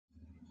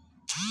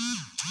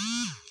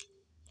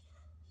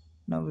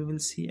Now we will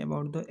see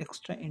about the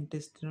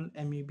extraintestinal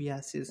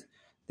amoebiasis.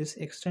 This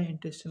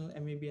extraintestinal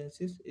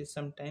amoebiasis is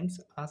sometimes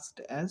asked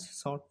as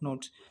short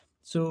notes.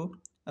 So,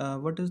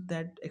 what does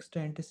that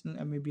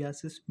extraintestinal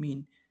amoebiasis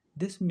mean?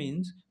 This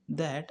means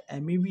that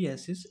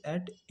amoebiasis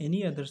at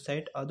any other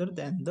site other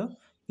than the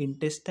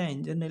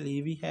intestine.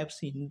 Generally, we have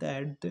seen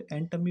that the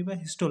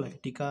Entamoeba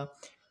histolytica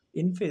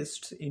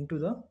infests into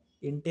the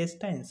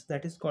intestines.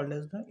 That is called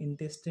as the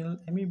intestinal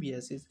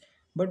amoebiasis.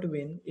 But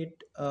when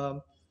it uh,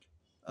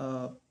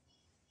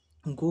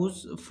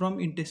 goes from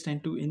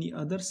intestine to any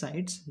other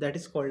sites, that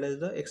is called as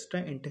the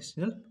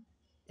extraintestinal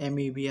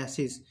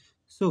amoebiasis.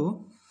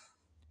 So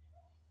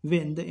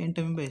when the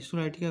entamoeba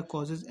histolytica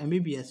causes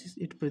amoebiasis,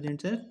 it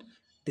presents as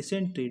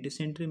dysentery.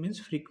 Dysentery means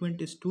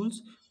frequent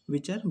stools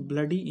which are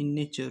bloody in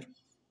nature.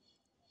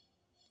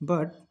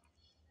 But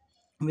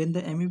when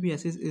the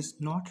amoebiasis is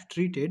not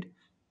treated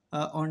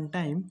on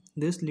time,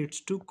 this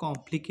leads to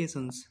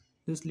complications.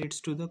 This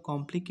leads to the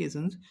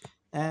complications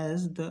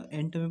as the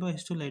entamoeba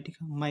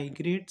histolytica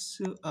migrates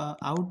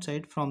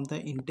outside from the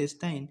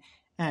intestine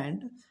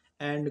and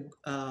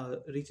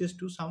reaches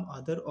to some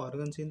other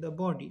organs in the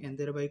body, and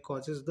thereby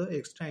causes the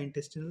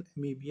extraintestinal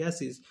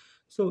amoebiasis.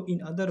 So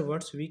in other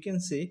words, we can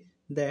say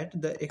that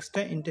the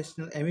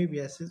extraintestinal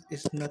amoebiasis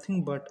is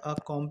nothing but a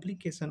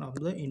complication of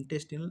the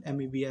intestinal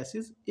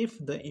amoebiasis if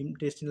the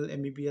intestinal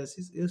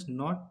amoebiasis is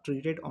not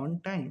treated on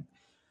time.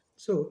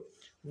 So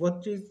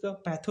what is the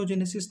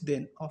pathogenesis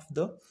then of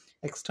the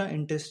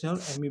extraintestinal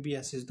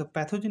amoebiasis? The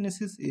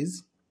pathogenesis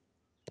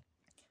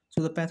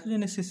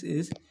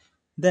is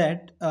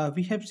that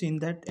we have seen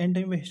that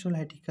entamoeba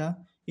histolytica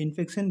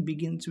infection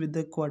begins with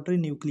the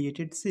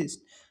quadrinucleated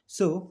cyst.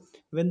 So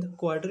when the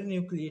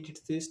quadrinucleated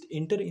cyst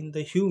enter in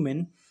the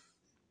human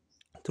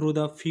through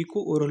the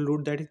fecal-oral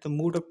route, that is the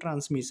mode of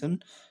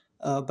transmission,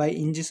 by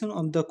ingestion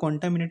of the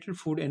contaminated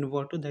food and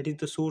water, that is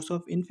the source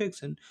of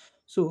infection.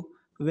 So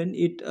when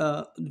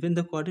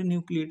the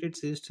quadrinucleated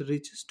cyst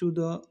reaches to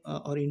the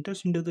or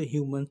enters into the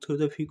human through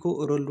the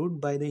fecal-oral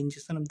route by the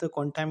ingestion of the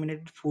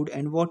contaminated food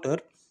and water,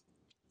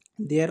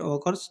 there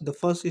occurs the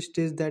first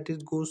stage that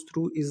it goes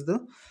through is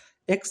the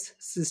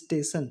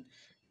excistation.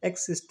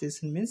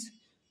 Excistation means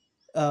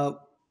uh,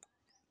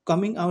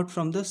 coming out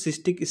from the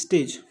cystic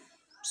stage.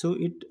 So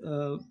it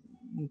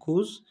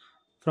goes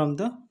from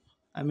the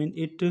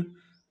it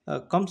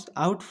comes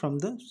out from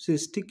the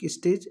cystic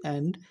stage,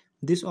 and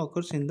this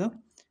occurs in the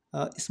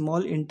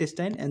small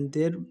intestine, and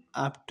there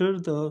after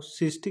the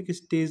cystic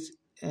stage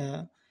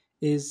uh,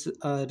 is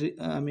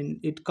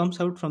it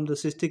comes out from the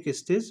cystic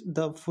stage.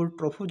 The four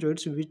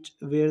trophozoites which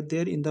were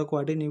there in the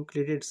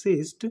quadrinucleated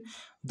cyst,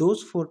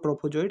 those four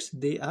trophozoites,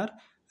 they are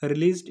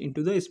released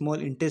into the small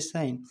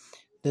intestine.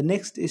 The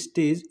next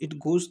stage it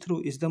goes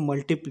through is the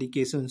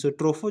multiplication. So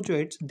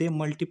trophozoites, they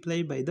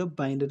multiply by the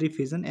binary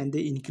fission and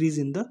they increase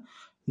in the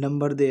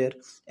number there,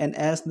 and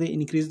as they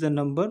increase the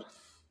number,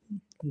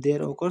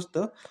 there occurs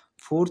the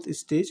fourth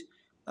stage,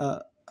 uh,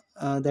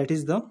 that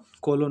is the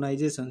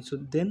colonization. So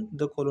then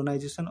the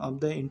colonization of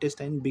the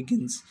intestine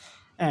begins,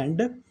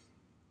 and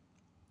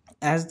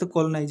as the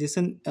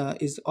colonization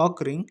is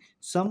occurring,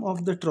 some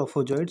of the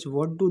trophozoites,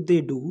 what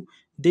do?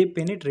 They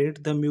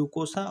penetrate the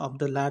mucosa of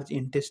the large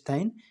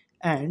intestine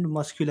and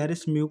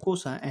muscularis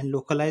mucosa and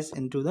localize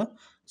into the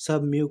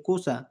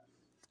submucosa.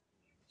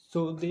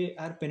 So they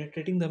are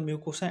penetrating the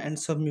mucosa and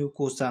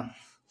submucosa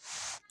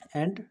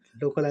and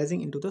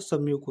localizing into the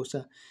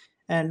submucosa.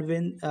 And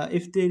when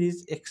if there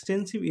is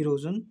extensive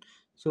erosion,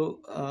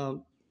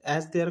 so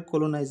as they are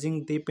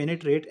colonizing, they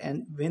penetrate,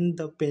 and when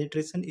the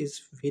penetration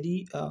is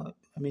very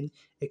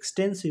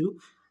extensive,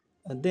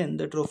 then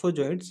the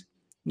trophozoites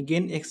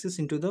gain access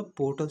into the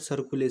portal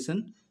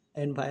circulation,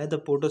 and via the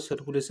portal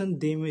circulation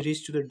they may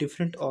reach to the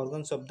different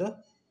organs of the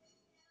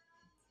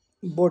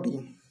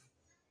body.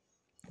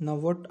 Now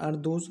what are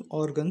those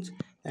organs,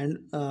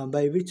 and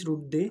by which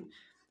route they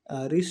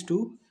reach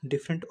to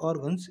different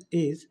organs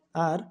is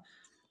are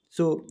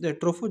so the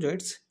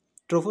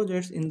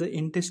trophozoites in the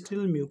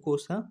intestinal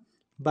mucosa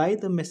by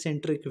the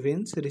mesenteric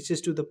veins reaches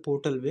to the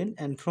portal vein,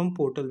 and from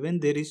portal vein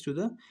they reach to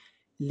the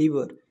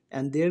liver,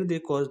 and there they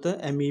cause the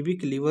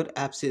amoebic liver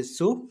abscess.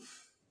 So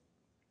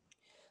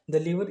the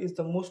liver is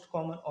the most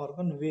common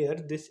organ where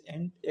this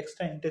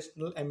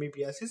extraintestinal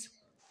amoebiasis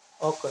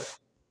occur.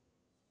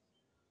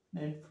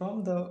 And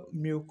from the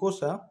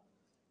mucosa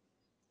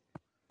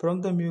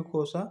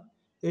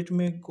it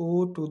may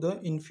go to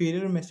the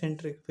inferior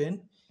mesenteric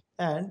vein,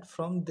 and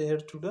from there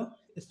to the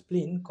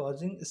spleen,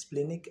 causing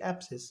splenic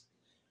abscess,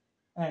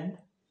 and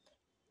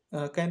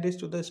can reach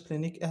to the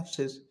splenic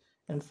abscess.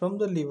 And from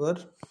the liver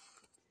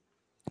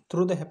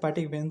through the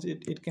hepatic veins,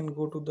 it can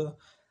go to the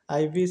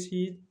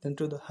IVC, then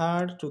to the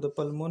heart, to the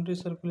pulmonary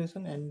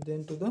circulation, and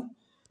then to the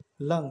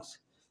lungs,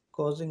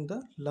 causing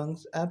the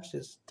lungs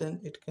abscess. Then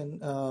it can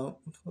uh,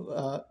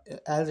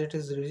 as it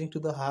is reaching to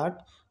the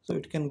heart, so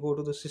it can go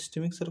to the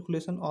systemic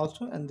circulation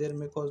also, and there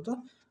may cause the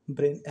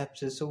brain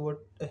abscess. So what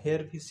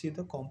here we see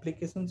the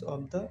complications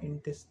of the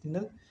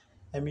intestinal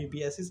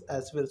amoebiasis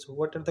as well. So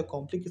what are the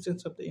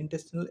complications of the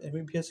intestinal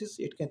amoebiasis?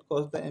 It can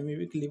cause the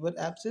amoebic liver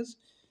abscess,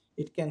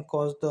 it can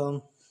cause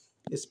the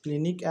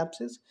splenic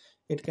abscess,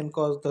 it can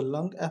cause the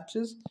lung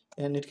abscess,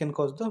 and it can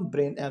cause the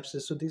brain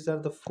abscess. So these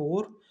are the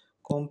four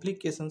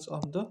complications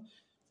of the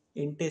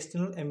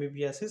intestinal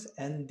amoebiasis,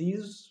 and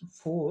these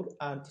four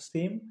are the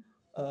same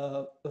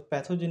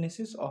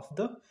pathogenesis of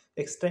the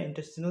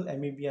extraintestinal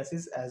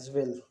amoebiasis as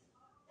well.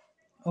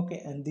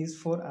 Okay, and these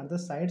four are the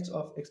sites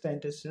of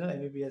extraintestinal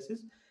amoebiasis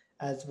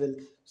as well.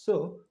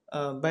 So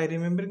by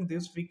remembering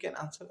this, we can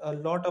answer a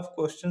lot of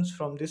questions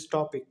from this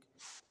topic.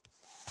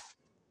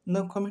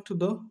 Now coming to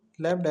the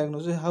lab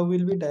diagnosis, how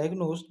will we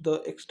diagnose the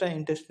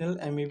extraintestinal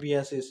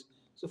amoebiasis?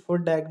 So for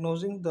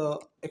diagnosing the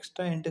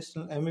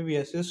extraintestinal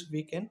amoebiasis,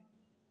 we can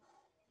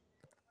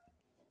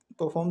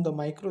perform the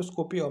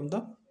microscopy of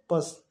the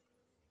pus,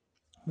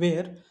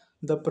 where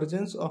the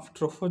presence of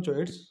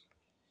trophozoites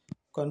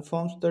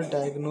confirms the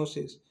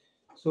diagnosis.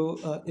 So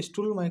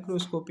stool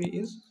microscopy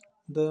is,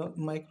 the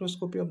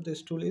microscopy of the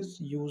stool is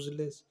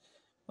useless.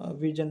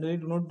 We generally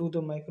do not do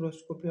the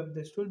microscopy of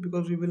the stool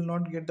because we will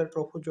not get the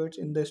trophozoites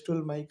in the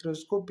stool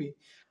microscopy.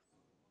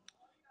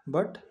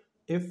 But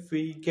if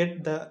we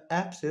get the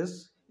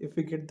abscess, if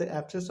we get the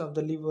abscess of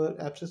the liver,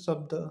 abscess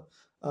of the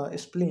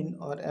spleen,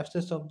 or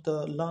abscess of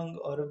the lung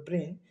or a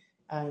brain,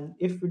 and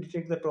if we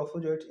detect the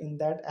trophozoites in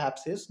that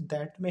abscess,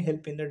 that may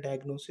help in the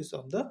diagnosis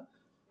of the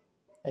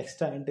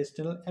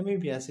extraintestinal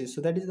amoebiasis. So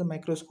that is the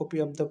microscopy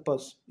of the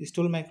pus.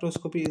 Stool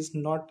microscopy is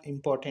not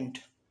important.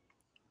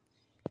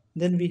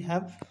 Then we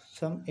have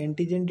some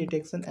antigen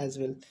detection as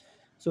well.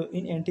 So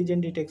in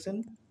antigen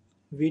detection,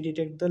 we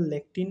detect the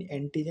lectin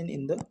antigen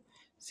in the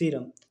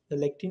serum. The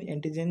lectin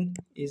antigen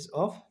is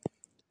of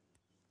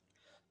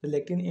the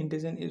lectin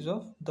antigen is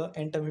of the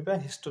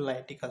entamoeba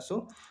histolytica.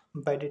 So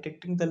by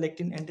detecting the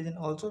lectin antigen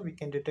also, we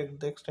can detect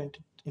the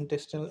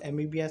intestinal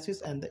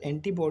amoebiasis, and the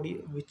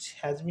antibody which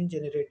has been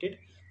generated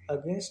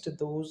against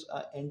those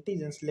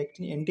antigens,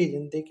 lectin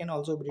antigen, they can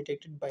also be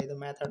detected by the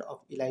method of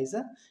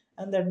ELISA,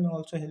 and that may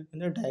also help in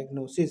the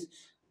diagnosis.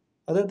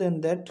 Other than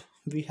that,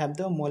 we have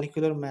the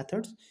molecular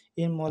methods.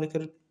 In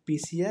molecular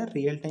PCR,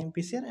 real-time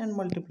PCR, and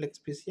multiplex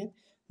PCR,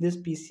 these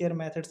PCR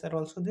methods are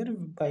also there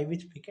by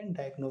which we can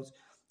diagnose.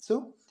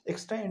 So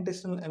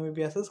extraintestinal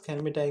amoebiasis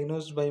can be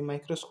diagnosed by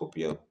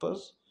microscopy of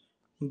pus,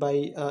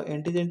 by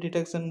antigen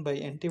detection, by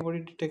antibody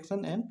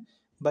detection, and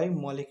by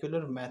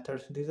molecular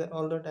methods. These are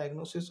all the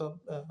diagnosis of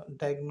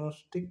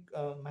diagnostic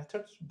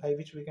methods by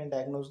which we can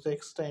diagnose the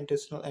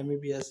extraintestinal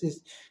amoebiasis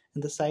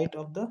and the site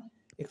of the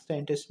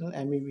extraintestinal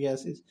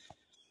amoebiasis.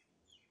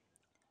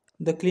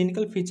 The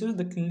clinical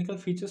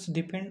features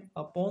depend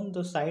upon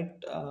the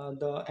site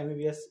the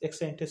amoebiasis,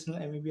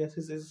 extraintestinal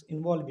amoebiasis is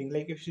involving.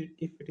 Like if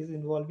it is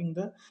involving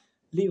the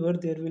liver,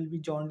 there will be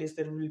jaundice,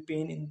 there will be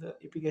pain in the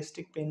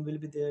epigastric, pain will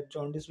be there,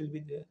 jaundice will be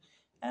there,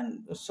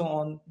 and so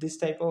on. This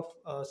type of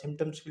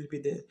symptoms will be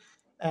there.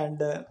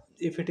 And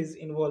if it is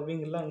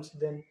involving lungs,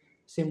 then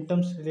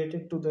symptoms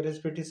related to the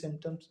respiratory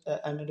symptoms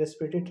and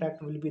respiratory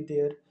tract will be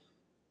there.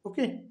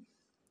 Okay,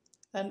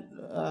 and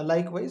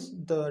likewise,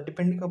 the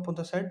depending upon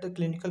the site, the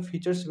clinical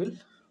features will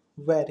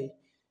vary.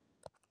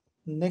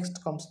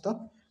 Next comes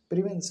the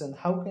prevention.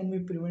 How can we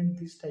prevent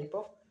this type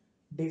of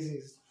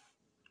disease?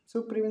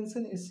 So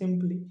prevention is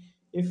simply,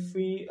 if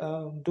we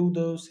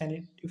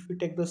if we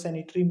take the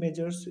sanitary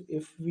measures,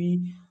 if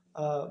we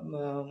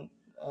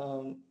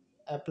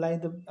apply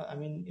the I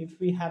mean if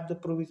we have the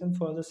provision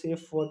for the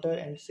safe water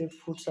and safe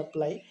food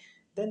supply,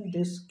 then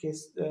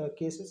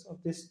cases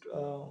of this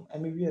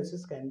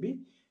amoebiasis can be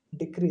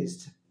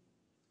decreased,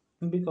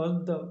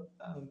 because the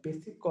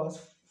basic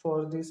cause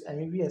for this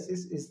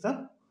amoebiasis is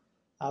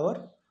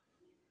our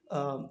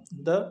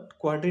the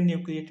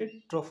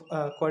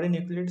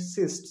quadrinucleated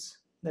cysts,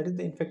 that is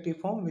the infective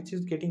form which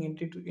is getting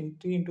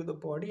into the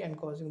body and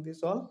causing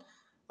this all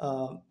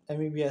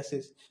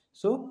amoebiasis.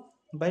 So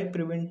by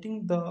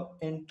preventing the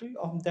entry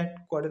of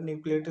that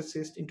quadrinucleated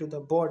cyst into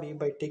the body,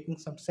 by taking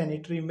some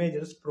sanitary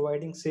measures,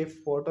 providing safe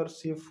water,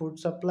 safe food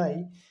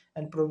supply,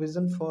 and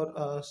provision for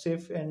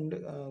safe and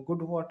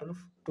good water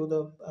to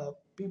the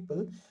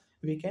people,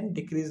 we can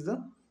decrease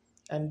the,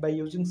 and by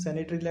using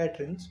sanitary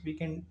latrines, we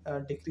can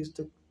decrease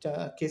the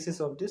cases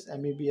of this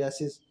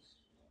amoebiasis.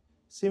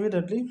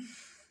 Similarly,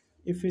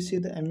 if we see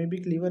the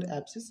amoebic liver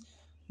abscess,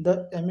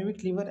 the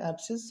amoebic liver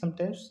abscess,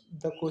 sometimes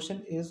the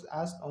question is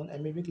asked on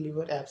amoebic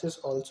liver abscess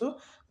also.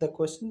 The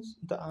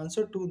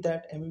answer to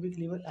that amoebic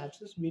liver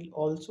abscess will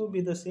also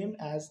be the same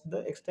as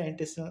the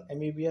extraintestinal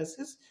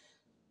amoebiasis.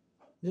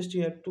 Just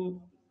you have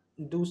to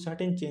do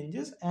certain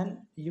changes, and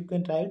you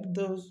can write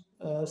those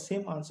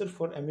same answer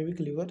for amoebic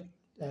liver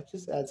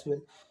abscess as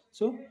well.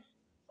 So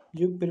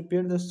you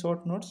prepare the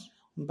short notes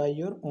by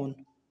your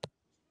own.